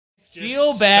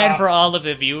feel bad for all of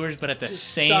the viewers, but at the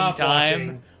same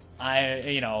time, watching.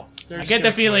 I get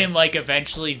the feeling like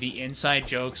eventually the inside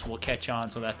jokes will catch on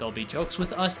so that there'll be jokes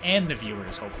with us and the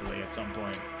viewers, hopefully, at some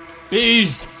point.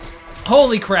 Bees!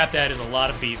 Holy crap, that is a lot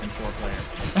of bees in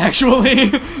 4-player. Actually.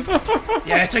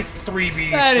 Yeah, it's like 3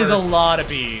 bees. That is a lot of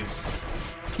bees.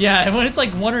 Yeah, and when it's like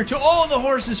 1 or 2... Oh, the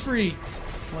horse is free!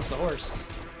 What's the horse?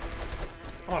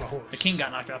 I want a horse. The king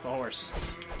got knocked off the horse.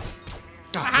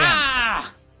 God,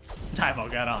 Ah!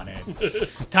 Tymo got on it.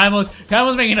 Tymo's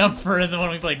making up for the one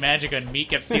we played Magic and Meat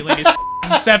kept stealing his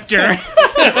scepter.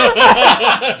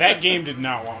 That game did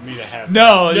not want me to have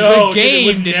No, No, the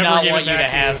game did never not give want it you to back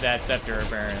to have you. that scepter,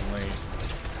 apparently.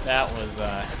 That was,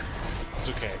 It's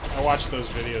okay. I watched those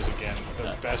videos again.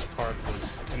 The best part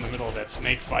was in the middle of that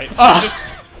snake fight. Just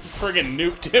friggin'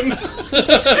 nuked him.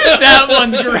 that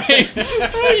one's great.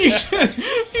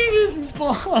 you just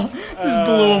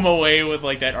blew him away with,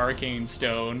 like, that arcane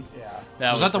stone.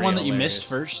 Yeah. was that the one that you hilarious. missed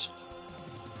first?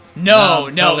 No,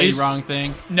 totally it's- wrong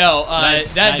thing. No,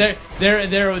 That-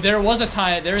 there was a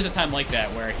time. There is a time like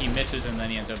that where he misses and then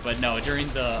he ends up. But no, during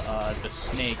the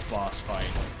snake boss fight,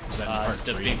 Was that in part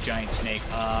the 3? big giant snake.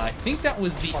 I think that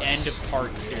was the end of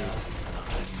part 2.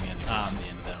 The end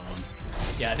of that one.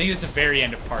 Yeah, I think it's the very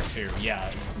end of part 2. Yeah,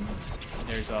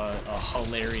 there's a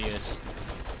hilarious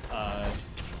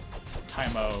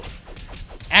Tymo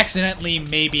accidentally,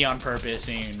 maybe on purpose,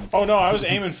 Oh no, I was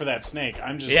aiming for that snake.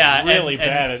 I'm just really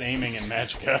bad at aiming in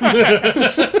Magicka.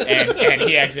 and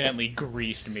he accidentally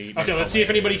greased me. Okay, let's see if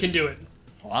anybody can do it.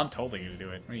 Well, I'm totally gonna do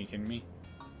it. Are you kidding me?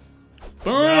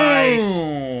 Nice.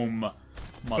 Boom!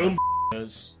 Boom.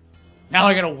 Motherfuckers. Now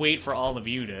I gotta wait for all of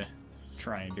you to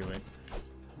try and do it.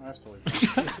 I have to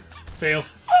leave. Fail.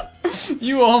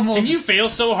 You almost... Can you fail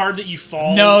so hard that you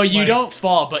fall? No, you like- don't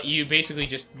fall, but you basically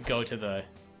just go to the...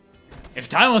 If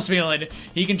Tymo's feeling it,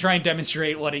 he can try and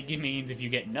demonstrate what it means if you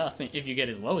get nothing, if you get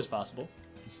as low as possible.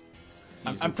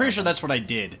 I'm pretty sure that's what I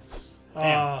did.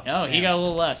 No, he got a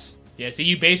little less. Yeah, so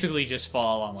you basically just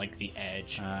fall on, like, the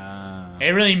edge. Uh, It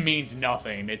really means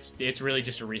nothing. It's really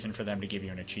just a reason for them to give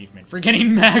you an achievement for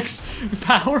getting max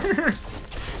power.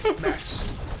 Max.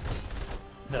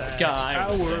 The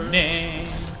guy with the name.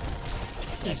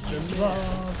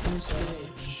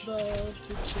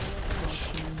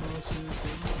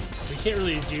 We can't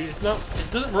really do it. It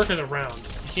doesn't work as a round.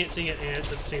 You can't sing it and at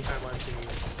the same time I'm singing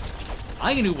it.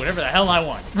 I can do whatever the hell I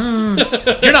want.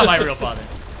 You're not my real father.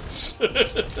 I'm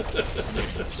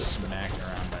getting smacked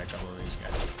around by a couple of these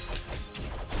guys.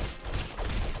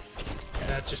 Yeah,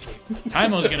 that's just me.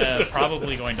 Tymo's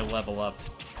probably going to level up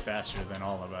faster than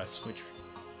all of us, which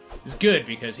is good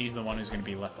because he's the one who's going to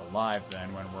be left alive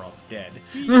then when we're all dead.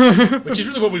 Which is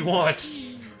really what we want.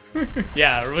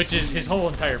 Yeah, which is his whole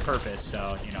entire purpose. So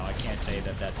I can't say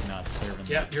that that's not serving.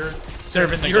 Yeah,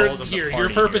 serving the goals of the party. Your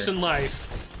purpose in life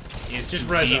is just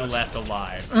to res be us. left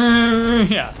alive.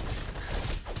 Yeah.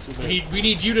 We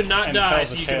need you to not And die tell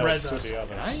so the you can tales res to us. the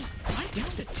others. Am I down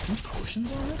to 2 potions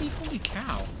already? Holy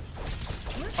cow!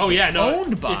 Oh yeah, no.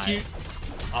 Owned by.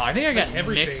 I think I got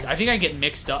everything. mixed. I think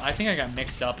I got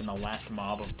mixed up in the last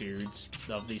mob of dudes,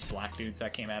 of these black dudes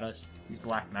that came at us. These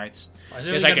black knights. Why is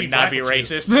Because it I gotta could not be black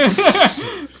with you?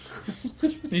 racist.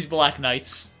 These black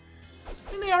knights.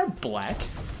 I mean, they are black,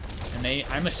 and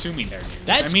I'm assuming they're dudes.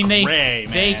 That's I mean, gray,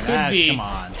 they man. could That's- be. come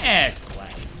on. It's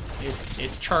black.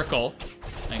 It's charcoal,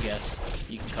 I guess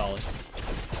you can call it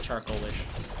charcoalish.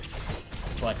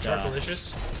 But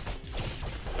Delicious.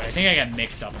 but I think I got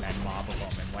mixed up in that mob of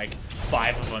them, and like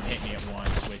 5 of them hit me at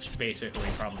once, which basically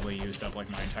probably used up like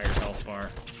my entire health bar.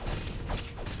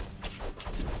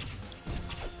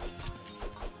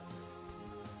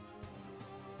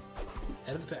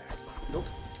 Head of the pack. Nope.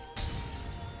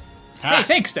 Hey,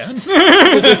 thanks, Devin.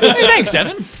 Hey, thanks,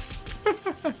 Devin.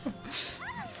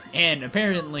 And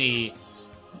apparently,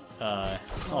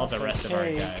 all the rest of our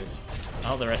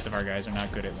guys are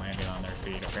not good at landing on their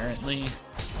feet. Apparently.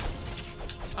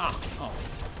 Oh,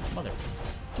 mother!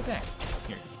 Get back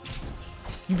here.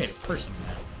 You made it personal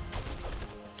now.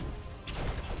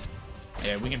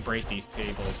 Yeah, we can break these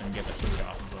tables and get the food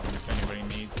off of them if anybody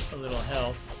needs a little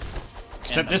help.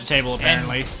 Except this table,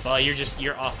 apparently. Well,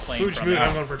 you're off playing. Food's from good. it.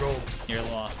 I'm going for gold. You're a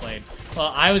little off played.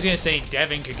 Well, I was gonna say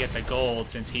Devin could get the gold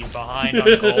since he's behind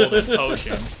on gold and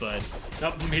potions, but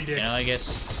Nope, me dick. I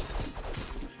guess.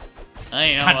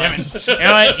 You know God what? damn it. You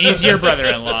know what? He's your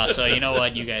brother-in-law, so you know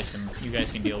what? You guys can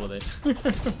deal with it.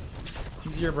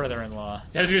 He's your brother-in-law.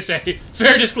 I was gonna say,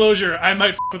 fair disclosure, I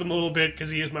might f with him a little bit because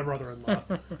he is my brother-in-law.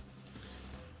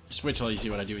 Just wait till you see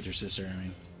what I do with your sister. I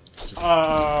mean,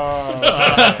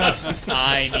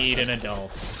 I need an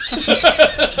adult. I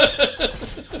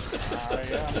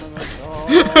am an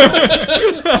adult.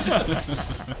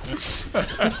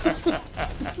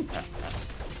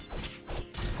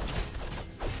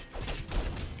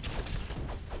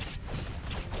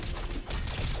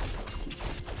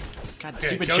 God, Okay,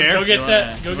 stupid go chair. get You that.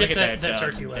 wanna- Go you wanna get that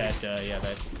turkey leg. That yeah,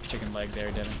 that chicken leg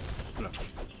there, Devin.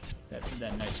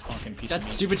 That nice honking piece That of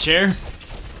meat. stupid chair.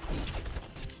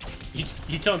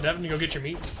 You telling Devin to go get your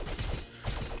meat?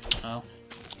 Oh,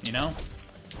 you know.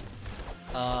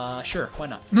 Sure. Why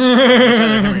not? It's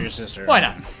either him or your sister. Why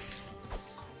not?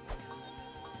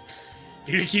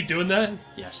 You gonna keep doing that?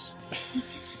 Yes.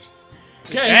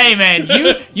 Okay. Hey man, you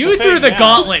It's a threw thing the now.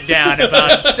 gauntlet down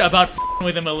about f***ing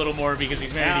with him a little more because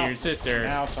he's married to your sister.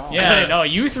 Now it's on. Yeah, no,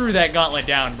 you threw that gauntlet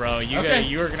down, bro. Okay.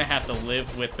 You are gonna have to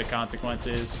live with the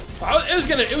consequences. It was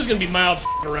gonna be mild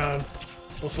around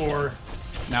before.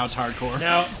 Now it's hardcore.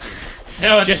 Now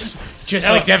it's Just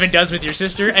now like it's- Devin does with your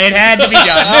sister. It had to be done.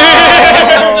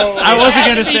 I wasn't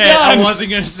gonna say it. I done.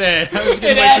 wasn't gonna say it. I was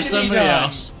gonna It wait had for to be somebody done.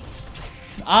 else.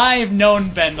 I've known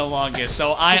Ben the longest,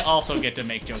 so I also get to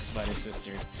make jokes about his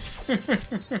sister. Hey,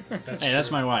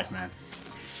 that's my wife, man.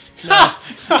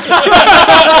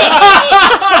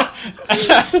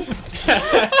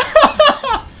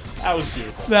 That was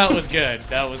beautiful. That was good.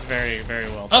 That was very, very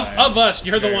well of, timed. of us.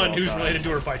 You're the Very one well who's timed. related to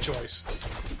her by choice.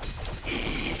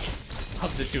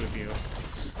 Of the two of you.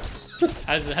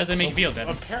 How's that make you feel,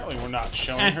 Devin? Apparently, we're not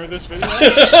showing her this video.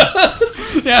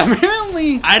 Yeah,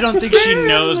 apparently. I don't think she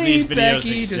knows Apparently these videos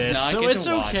Becky does exist, not so get it's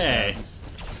to watch okay. them.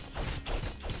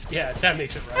 Yeah, that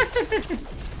makes it right.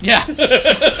 Yeah.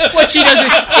 What she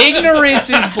doesn't. Ignorance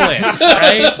is bliss,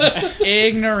 right?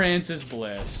 Ignorance is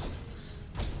bliss.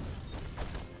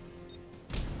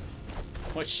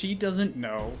 What she doesn't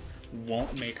know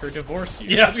won't make her divorce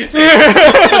you. Yeah, I was gonna say.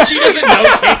 But she doesn't know.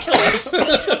 Can't kill us.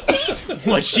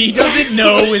 What she doesn't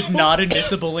know is not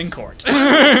admissible in court.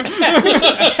 I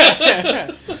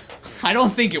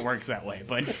don't think it works that way,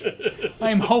 but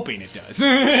I'm hoping it does.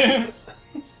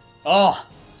 Oh,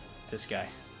 this guy.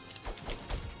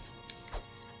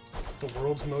 The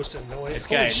world's most annoying. This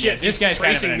Holy guy, shit, yeah, this he's guy's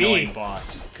kind of an tracing annoying me.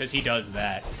 boss because he does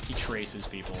that. He traces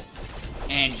people,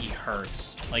 and he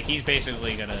hurts. Like he's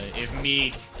basically gonna. If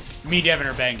me, Devin,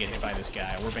 or Ben get hit by this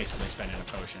guy, we're basically spending a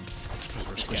potion. Because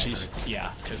we're This guy squishies. hurts.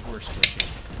 Yeah, because we're squishy.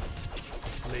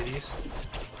 Ladies.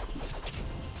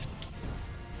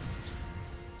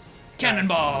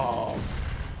 Cannonballs.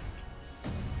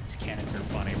 These cannons are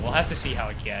funny. We'll have to see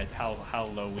how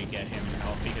low we get him in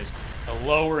health because the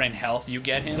lower in health you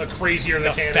get him, The crazier the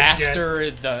the cannons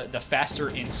faster the faster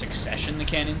in succession the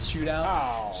cannons shoot out.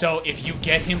 Oh. So if you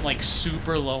get him like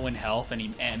super low in health and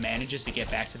he manages to get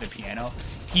back to the piano,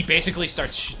 he basically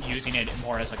starts using it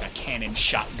more as like a cannon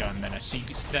shotgun than a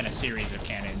series of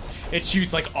cannons. It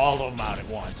shoots like all of them out at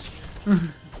once. Oh,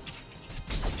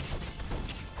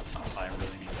 I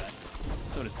really need that.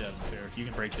 So does Devin too. You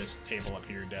can break this table up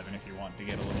here, Devin, if you want to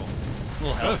get a little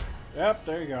health. Yep,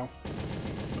 there you go.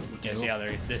 Yeah, see how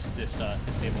there this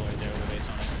table right there with a base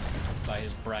on it by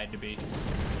his bride to be.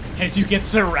 As you get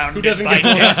surrounded Who doesn't by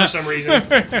get death. dead for some reason?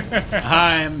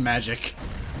 I'm magic.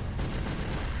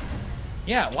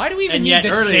 Yeah, why do we even And need yet to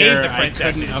earlier, save the I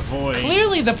princesses? couldn't avoid-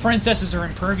 Clearly the princesses are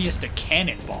impervious to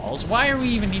cannonballs. Why do we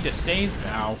even need to save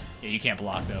them? Ow. Yeah, you can't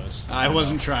block those. I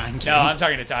wasn't trying to. No, I'm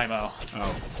talking to Tymo.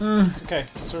 Oh. It's okay.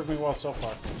 It served me well so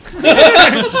far.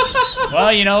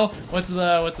 Well, you know, what's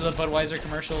the Budweiser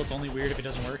commercial? It's only weird if it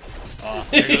doesn't work. Oh,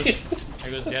 there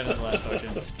goes Devin's last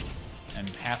potion. And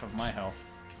half of my health.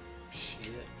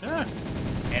 Ah.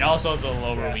 And also the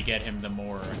lower Yeah. we get him, the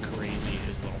more crazy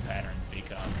his little patterns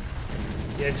become.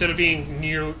 Yeah, instead of being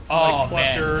near Oh, like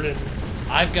clustered and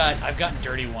I've gotten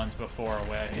dirty ones before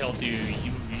where he'll do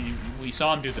we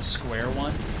saw him do the square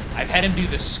one. I've had him do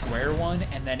the square one,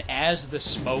 and then as the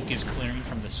smoke is clearing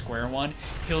from the square one,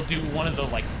 he'll do one of the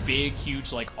like big,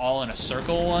 huge, like all in a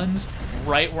circle ones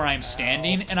right where I'm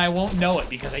standing, and I won't know it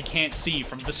because I can't see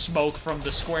from the smoke from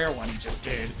the square one he just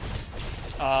did.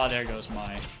 Ah, there goes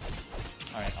my.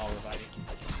 All right, I'll revive you.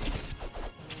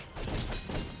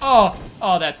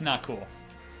 Oh, that's not cool.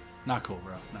 Not cool,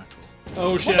 bro. Not cool.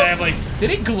 oh shit, I have like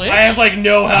Did it glitch?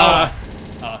 no health.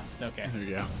 Okay. There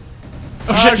you go.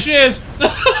 Oh, shiz!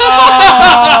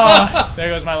 Oh, there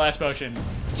goes my last potion.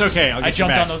 It's okay. I'll get I your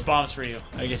jumped back. on those bombs for you.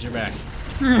 I'll get your back.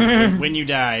 when you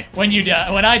die. When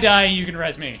I die, you can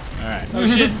res me. All right. Oh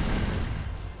shit.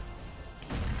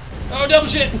 Oh double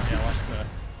shit. Yeah, watch the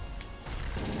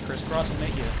crisscross will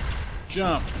make you.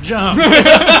 Jump. Jump.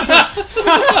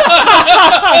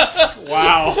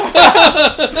 Wow.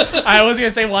 I was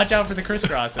gonna say watch out for the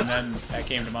crisscross, and then that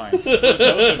came to mind. For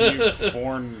those of you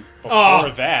born before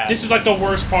Oh, that. this is like the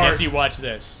worst part. Yes, you watch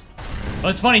this. Well,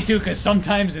 it's funny too, because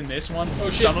sometimes in this one,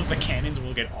 some of the cannons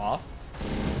will get off.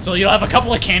 So you'll have a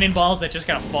couple of cannonballs that just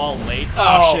kind of fall late.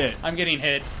 Oh, shit. I'm getting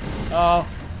hit. Oh.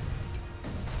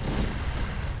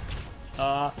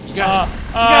 You got it.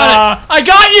 I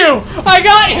got you! I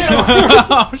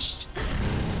got you!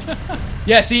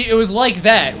 Yeah, see, it was like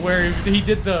that, where he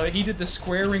did the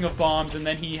square ring of bombs, and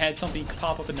then he had something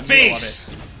pop up in the middle of it.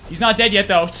 He's not dead yet,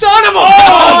 though. Son of a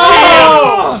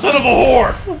Oh, damn! Son of a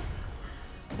whore!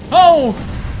 Oh!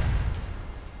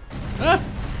 I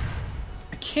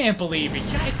can't believe he.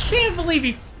 I can't believe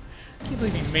he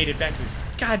made it back to this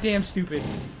goddamn stupid.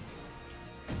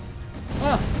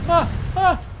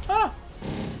 Ah!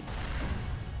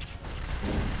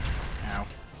 Ow.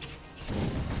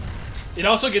 It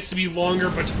also gets to be longer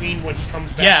between when he comes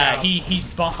back Yeah, out.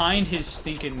 he's behind his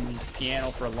stinking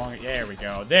piano for a longer. There we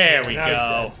go. There we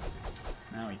go.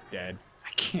 Now he's dead. I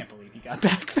can't believe he got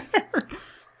back there.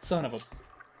 Son of a.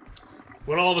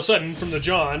 When all of a sudden, from the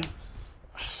John...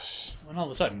 When all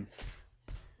of a sudden...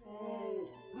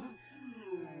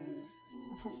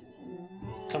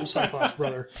 comes Cyclops'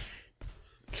 brother.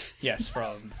 Yes,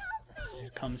 from... Here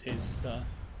comes his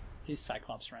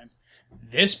Cyclops rhyme.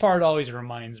 This part always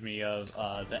reminds me of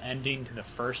the ending to the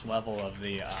first level of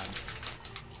the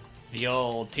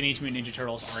old Teenage Mutant Ninja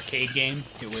Turtles arcade game.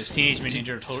 It was Teenage Mutant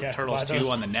Ninja Turtles 2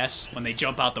 on the NES, when they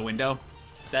jump out the window.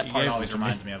 That part always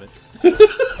reminds me of it.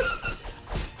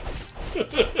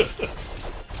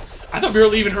 I thought we were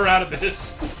leaving her out of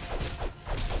this.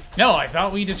 No, I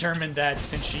thought we determined that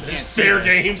since she can't see fair us,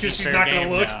 game, because she's fair not going to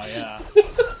game look. now, yeah.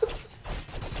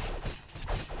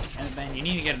 And then you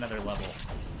need to get another level,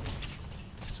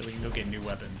 so we can go get new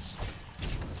weapons.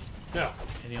 No.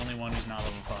 You're the only one who's not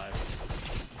level 5.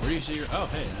 Where do you see your... Oh,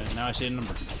 hey, now I see a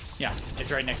number. Yeah,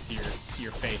 it's right next to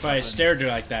your face. If I stared at you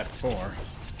like that before.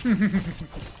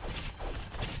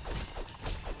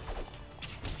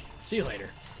 See you later.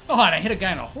 Oh, and I hit a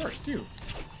guy on a horse, too.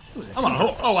 I'm on a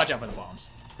horse. Oh, watch out for the bombs.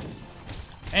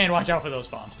 And watch out for those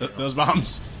bombs, too. Those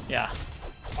bombs. Yeah.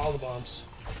 All the bombs.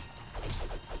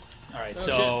 Alright,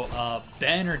 Oh, so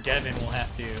Ben or Devin will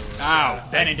have to... Ow.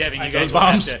 Ben and Devin, you those guys will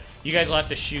have bombs. to... You guys will have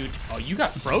to shoot... Oh, you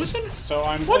got frozen? So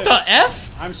I'm What glitched. the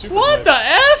F? I'm super What glitched. the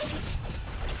F?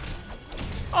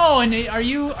 Oh, and are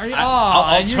you...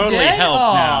 I'll and you're totally dead? help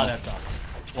Oh, now. that sucks.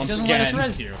 Once He doesn't let us again.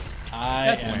 res you.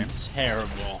 That's lame.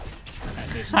 terrible at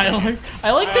this I game.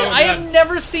 like that. I have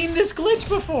never seen this glitch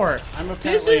before. I'm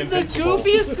This apparently is the invincible.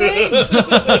 goofiest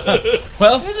thing.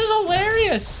 Well, This is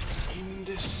hilarious.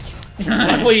 Indestructible.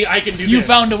 Luckily, I can do You this.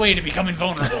 found a way to become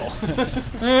invulnerable.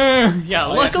 Yeah,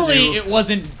 All you have to luckily do- it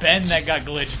wasn't Ben that got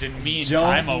glitched, and me and Don't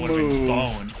Tymo would have been move.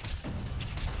 boned.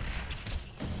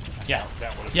 Yeah,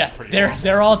 That would have yeah, been pretty they're awful.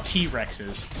 they're all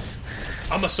T-Rexes.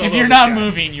 I'm a solo If you're this not guy.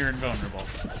 moving, you're invulnerable.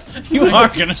 you are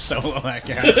gonna solo that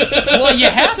guy. Well, you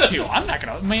have to. I'm not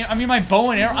gonna. I mean, my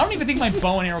bow and arrow. I don't even think my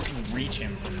bow and arrow can reach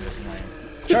him from this lane.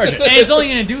 Charge it. And it's only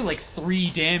gonna do like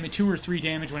 2 or 3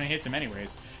 damage when it hits him,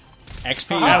 anyways. XP.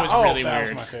 That was really that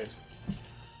weird. was my face.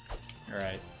 All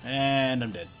right. And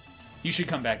I'm dead. You should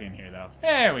come back in here, though.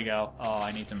 There we go. Oh,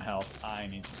 I need some health. I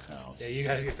need some health. Yeah, you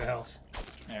guys get the health.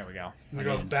 There we go. We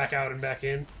go back out and back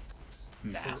in.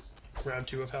 Nah. Round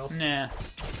 2 of health. Nah.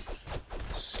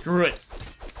 Screw it.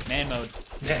 Man mode.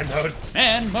 Man mode.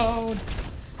 Man mode.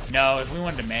 No, if we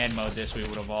wanted to man mode this, we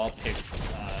would have all picked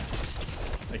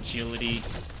agility,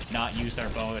 not used our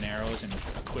bow and arrows, and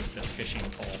equipped the fishing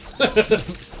pole.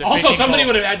 The Also, fishing somebody pole-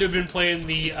 would have had to have been playing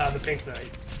the Pink Knight.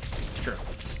 True.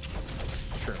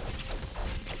 True.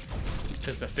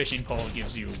 Because the fishing pole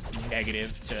gives you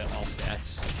negative to all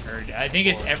stats. Or I think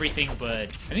it's everything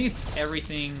but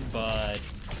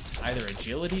either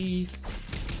agility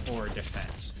or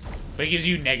defense. But it gives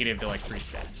you negative to like 3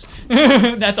 stats.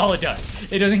 That's all it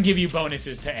does. It doesn't give you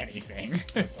bonuses to anything.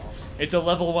 It's a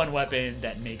level 1 weapon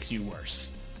that makes you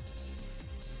worse.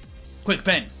 Quick,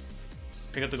 Ben.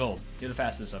 Pick up the gold. You're the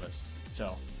fastest of us.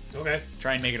 So, Okay.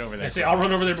 try and make it over there. I say I'll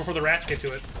run over there before the rats get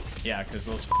to it. Yeah, because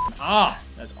those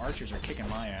those archers are kicking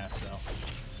my ass, so.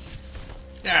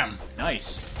 Damn.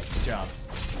 Nice. Good job.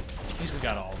 At least we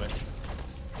got all of it.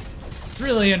 It's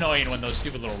really annoying when those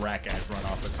stupid little rat guys run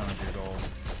off with some of your gold.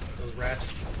 Those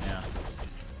rats. Yeah.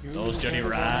 Those dirty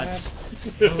rats.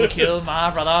 Who killed my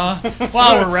brother?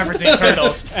 Wow, we're referencing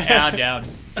turtles. Yeah, I'm down.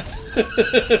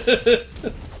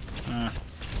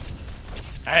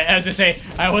 As I say,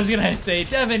 I was gonna say,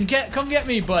 Devin, come get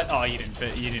me, but oh, you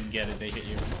didn't get it. They hit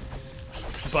you.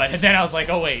 But then I was like,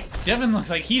 oh wait, Devin looks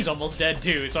like he's almost dead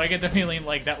too. So I get the feeling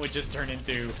like that would just turn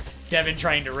into Devin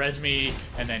trying to res me,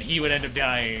 and then he would end up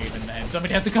dying, and then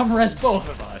somebody'd have to come res both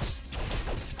of us.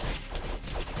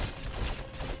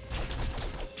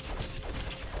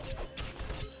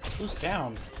 Who's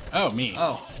down? Oh, me.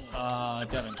 Oh,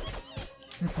 Devin.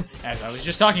 As I was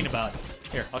just talking about.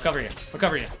 Here, I'll cover you. I'll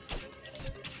cover you.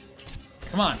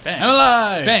 Come on, Ben. I'm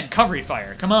alive! Ben, cover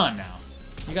fire. Come on now.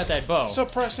 You got that bow.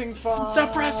 Suppressing fire!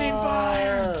 Suppressing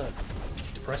fire!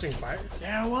 Depressing fire?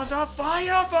 There was a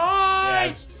firefight! Yeah,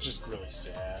 it's just really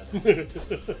sad.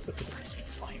 Depressing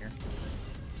fire.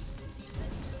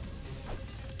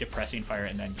 Depressing fire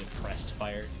and then depressed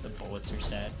fire. The bullets are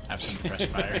sad. Have some depressed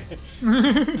fire.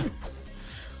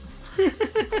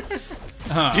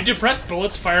 Do depressed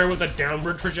bullets fire with a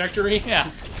downward trajectory?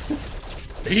 Yeah.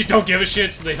 They just don't give a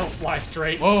shit, so they don't fly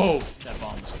straight. Whoa! That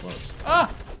bomb was close.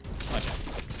 Ah! Watch out.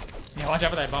 Yeah, watch out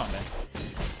for that bomb, man.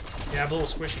 Yeah, I'm a little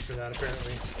squishy for that,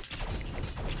 apparently. I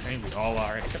think we all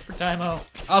are, except for Tymo.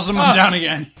 Awesome, I'm down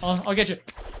again. I'll get you.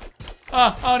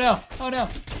 Ah! Oh no! Oh no!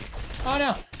 Oh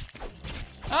no!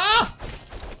 Ah!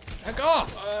 Back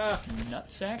off!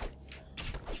 Nutsack.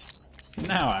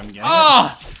 Now I'm getting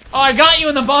Ah! Oh, I got you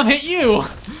and the bomb hit you!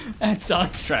 That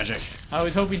sucks. it. Tragic. I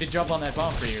was hoping to jump on that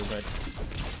bomb for you, but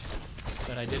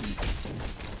I didn't.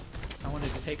 I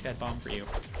wanted to take that bomb for you.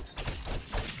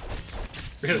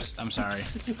 I'm sorry.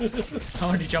 I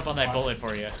wanted to jump on that bullet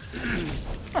for you.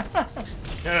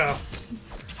 No.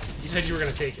 You said you were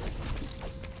gonna take it.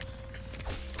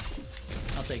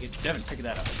 I'll take it. Devin, pick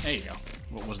that up. There you go.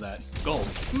 What was that? Gold.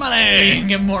 So you Money! can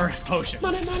get more potions.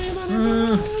 Money!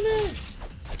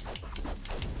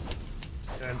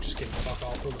 I'm just getting fuck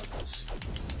all from this.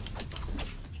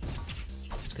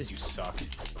 It's because you suck.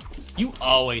 You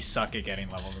always suck at getting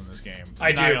levels in this game. I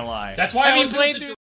I'm not do. gonna lie. That's why I mean, was played just through